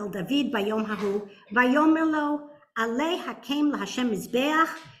God el David bayom hahu, vayomer lo, alei hakem laHashem mizbeach,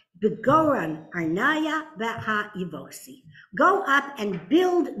 begoran arnaya v'ha yivosi. Go up and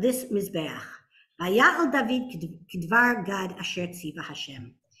build this mizbeach. Vayal David kidvar God asher tziva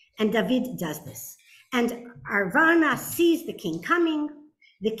Hashem. And David does this. And Arvana sees the king coming.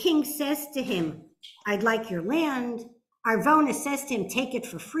 The king says to him, I'd like your land. Arvona says to him, take it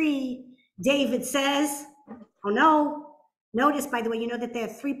for free. David says, oh no. Notice, by the way, you know that there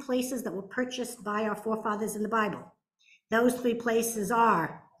are 3 places that were purchased by our forefathers in the Bible. Those 3 places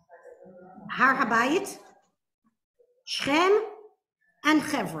are Har HaBayit, Shem, and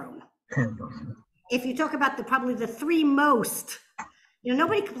Hebron. If you talk about probably the 3 most,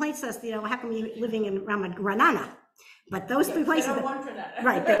 nobody complains to us, how come you're living in Ramat Granana? But those 3 places,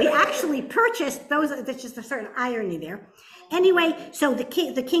 right, that we actually purchased, there's just a certain irony there. Anyway, so the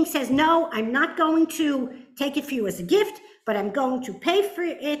king says, no, I'm not going to take it for you as a gift, but I'm going to pay for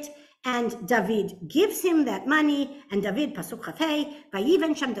it. And David gives him that money, and David, pasuk chafei,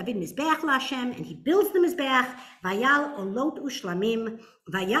 vayiven sham David mizbeach laHashem, and he builds the mizbeach, vayal olot ushlamim,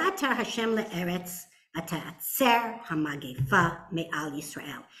 vayatar Hashem le'eretz, ata'atzer hamagefa me'al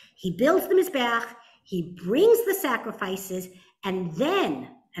Yisrael. He builds the mizbeach, he brings the sacrifices, and then,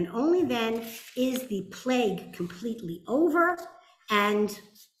 and only then, is the plague completely over, and,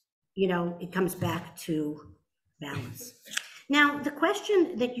 it comes back to balance. Now, the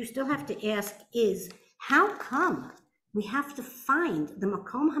question that you still have to ask is, how come we have to find the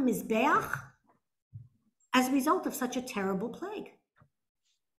Makom HaMizbeach as a result of such a terrible plague?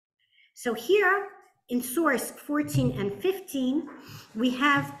 So here, in source 14 and 15, we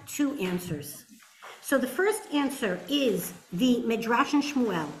have 2 answers. So the first answer is the Midrash in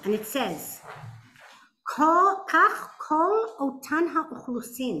Shmuel, and it says, Kach kol otan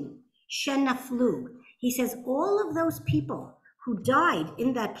ha'uchlusin shenaflu. He says, all of those people who died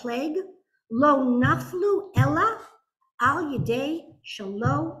in that plague, lo naflu ella al yedei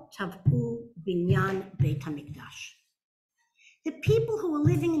shelo tavu binyan Beit HaMikdash. The people who were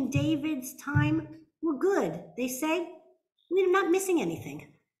living in David's time were good. They say, we're not missing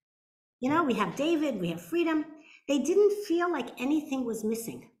anything. You know, we have David, we have freedom. They didn't feel like anything was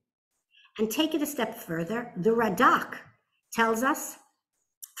missing. And take it a step further, the Radak tells us,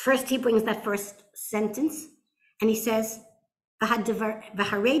 first he brings that first sentence, and he says,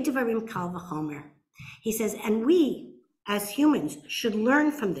 "V'harei devarim kal v'chomer." He says, and we, as humans, should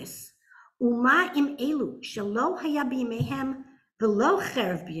learn from this. Uma im elu shelo haya b'yimehem v'lo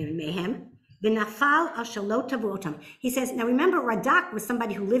cherev b'yimehem v'nafal al shelo tavuotam. He says, now remember, Radak was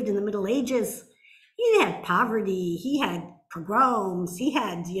somebody who lived in the Middle Ages. He had poverty, he had pogroms, he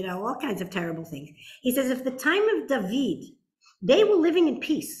had, you know, all kinds of terrible things. He says, if the time of David, they were living in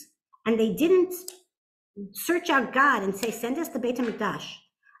peace, and they didn't search out God and say, send us the Beit HaMikdash.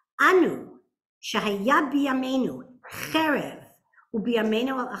 Anu, shahaya biyamenu, cherev,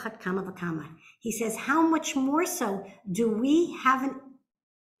 ubiyamenu al achat kama v'kama. He says, how much more so do we have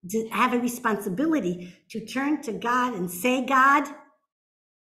a responsibility to turn to God and say, God,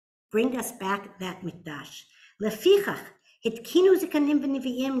 bring us back that Mikdash. Lefichach, התקינו זקנים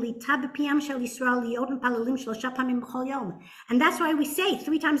ונביאים ליטה בפיהם של ישראל להיות מתפללים 3 פעמים בכל יום. And that's why we say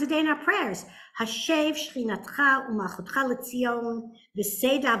 3 times a day in our prayers, השב שכינתך ומלכותך לציון,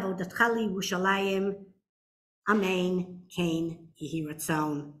 וסד עבודתך לירושלים, אמן, כן יהי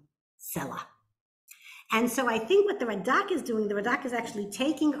רצון, Selah. And so I think what the Radak is doing, the Radak is actually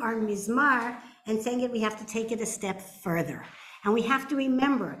taking our mizmar and saying that we have to take it a step further. And we have to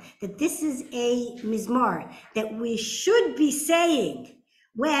remember that this is a mizmar that we should be saying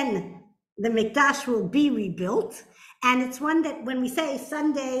when the Mikdash will be rebuilt. And it's one that when we say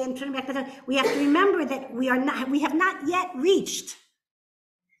Sunday and turning back to that, we have to remember that we have not yet reached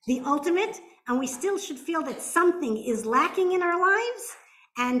the ultimate, and we still should feel that something is lacking in our lives.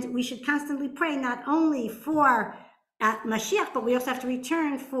 And we should constantly pray not only for Mashiach, but we also have to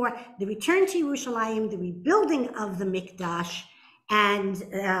return for the return to Yerushalayim, the rebuilding of the Mikdash, and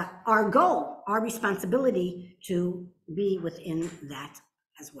our goal, our responsibility to be within that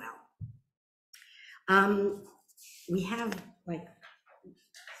as well. We have like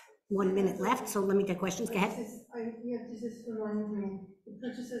 1 minute left, so let me take questions. Go ahead. This is reminding me, the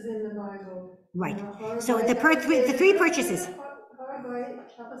purchases in the Bible. Right. So the 3 purchases.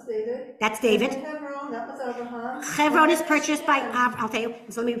 That was David. That's David. Hebron, that was Abraham. Hebron is purchased by I'll tell you.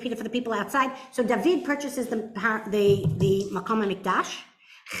 So let me repeat it for the people outside. So David purchases the Makom HaMikdash.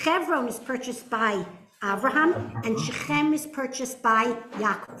 Hebron is purchased by Abraham, and Shechem is purchased by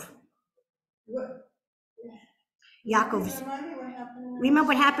Yaakov. Yaakov's. Remember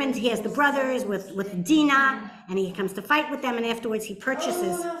what happened? He has the brothers with Dinah, and he comes to fight with them, and afterwards he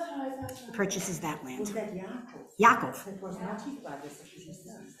purchases that land. Yaakov.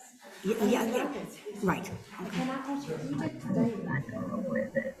 Yeah, right.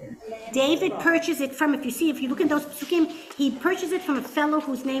 David purchased it from, if you look in those psukim, he purchased it from a fellow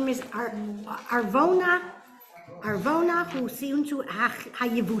whose name is Arvona, who seemed to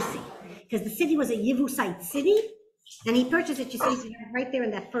Ha-Yevusi, because the city was a Yevusite city, and he purchased it, you see, right there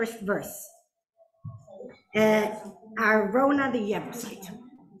in that first verse. Arvona the Yevusite.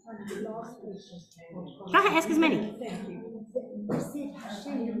 Ask as many. You said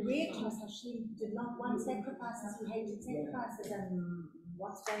Hashem, you read to us Hashem did not want sacrifices, he hated sacrifices, and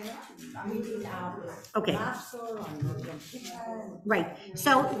what's going on? I mean, in our Okay. Kippur. Right.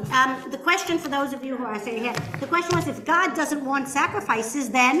 So the question for those of you who are saying here, the question was, if God doesn't want sacrifices,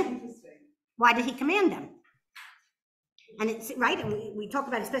 then why did he command them? And it's right, and we talk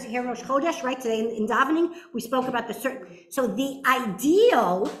about, especially here Rosh Chodesh, right? Today in davening, we spoke about the certain. So the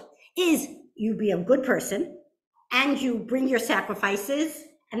ideal is you be a good person, and you bring your sacrifices,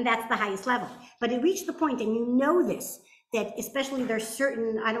 and that's the highest level. But it reached the point, and you know this, that especially there's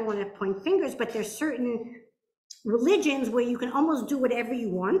certain, I don't want to point fingers, but there's certain religions where you can almost do whatever you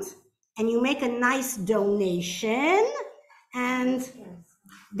want, and you make a nice donation, and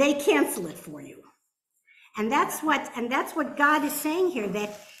they cancel it for you. And that's what God is saying here,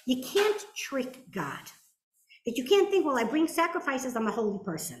 that you can't trick God. That you can't think, well, I bring sacrifices, I'm a holy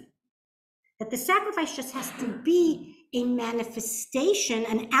person. That the sacrifice just has to be a manifestation,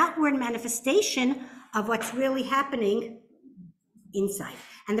 an outward manifestation of what's really happening inside.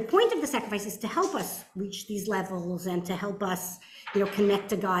 And the point of the sacrifice is to help us reach these levels and to help us, connect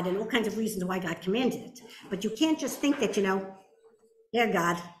to God, and all kinds of reasons why God commanded it. But you can't just think that, yeah,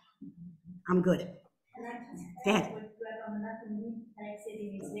 God, I'm good. Go ahead. What Alex said in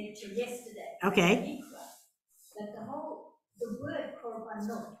his lecture yesterday. Okay. That the word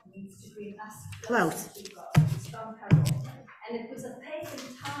korbanot means to bring us Close. to God. It's from Karol. And it was a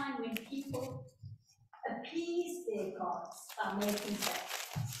pagan time when people appeased their their gods by making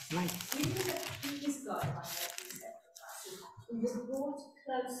sacrifices. Right. We knew that please God by making sacrifices. We were brought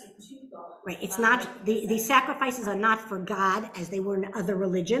closer to God. Right, it's by not, making the sacrifices are not for God as they were in other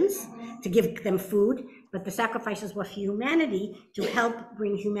religions, to give them food, but the sacrifices were for humanity to help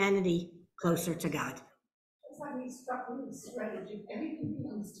bring humanity closer to God. It's like he struck with a strategy. Everything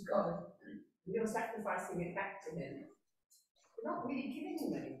belongs to God. You're sacrificing it back to him. You're not really giving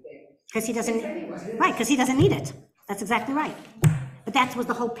him anything. Because he doesn't, Anyway. right, because he doesn't need it. That's exactly right. But that was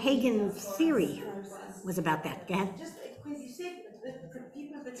the whole pagan theory was about that. Go ahead. Just, when you said that the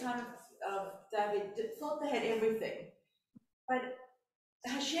people at the time of David thought they had everything, but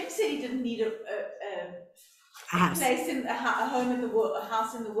Hashem said he didn't need A house. place in a home in the world, a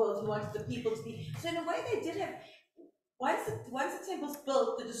house in the world. He wanted the people to be. So in a way, they did have. Once the temple's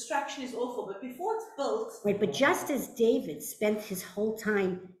built, the destruction is awful. But before it's built, Right, but just as David spent his whole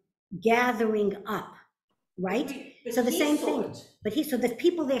time gathering up, right? but So the he same saw thing. it. But so the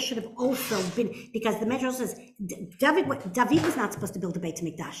people there should have also been, because the Medrash says, David was not supposed to build a Beit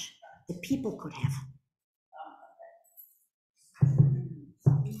HaMikdash. The people could have.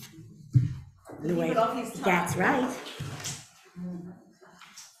 Anyway, People of his time. that's right.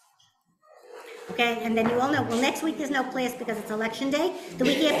 Okay, and then you all know, well, next week there's no class because it's election day. The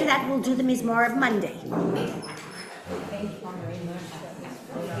week after that, we'll do the Mizmor of Monday.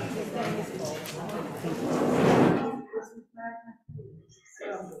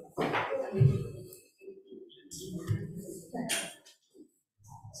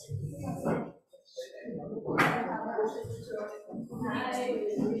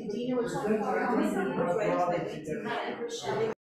 Dina was talking about